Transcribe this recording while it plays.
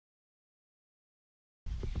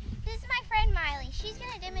Riley. She's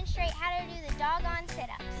going to demonstrate how to do the doggone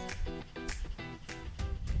sit-ups.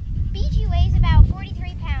 BG weighs about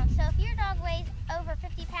 43 pounds, so if your dog weighs over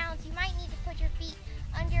 50 pounds, you might need to put your feet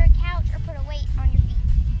under a couch or put a weight on your feet.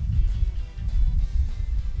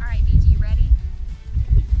 All right, BG, you ready?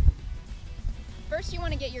 First, you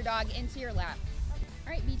want to get your dog into your lap.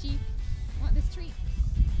 All right, BG, want this treat?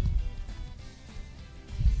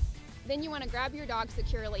 Then you want to grab your dog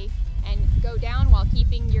securely and go down while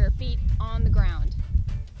keeping your feet on the ground.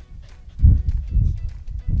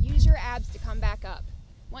 Use your abs to come back up.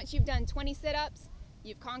 Once you've done 20 sit-ups,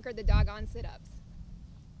 you've conquered the doggone sit-ups.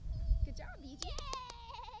 Good job, BG.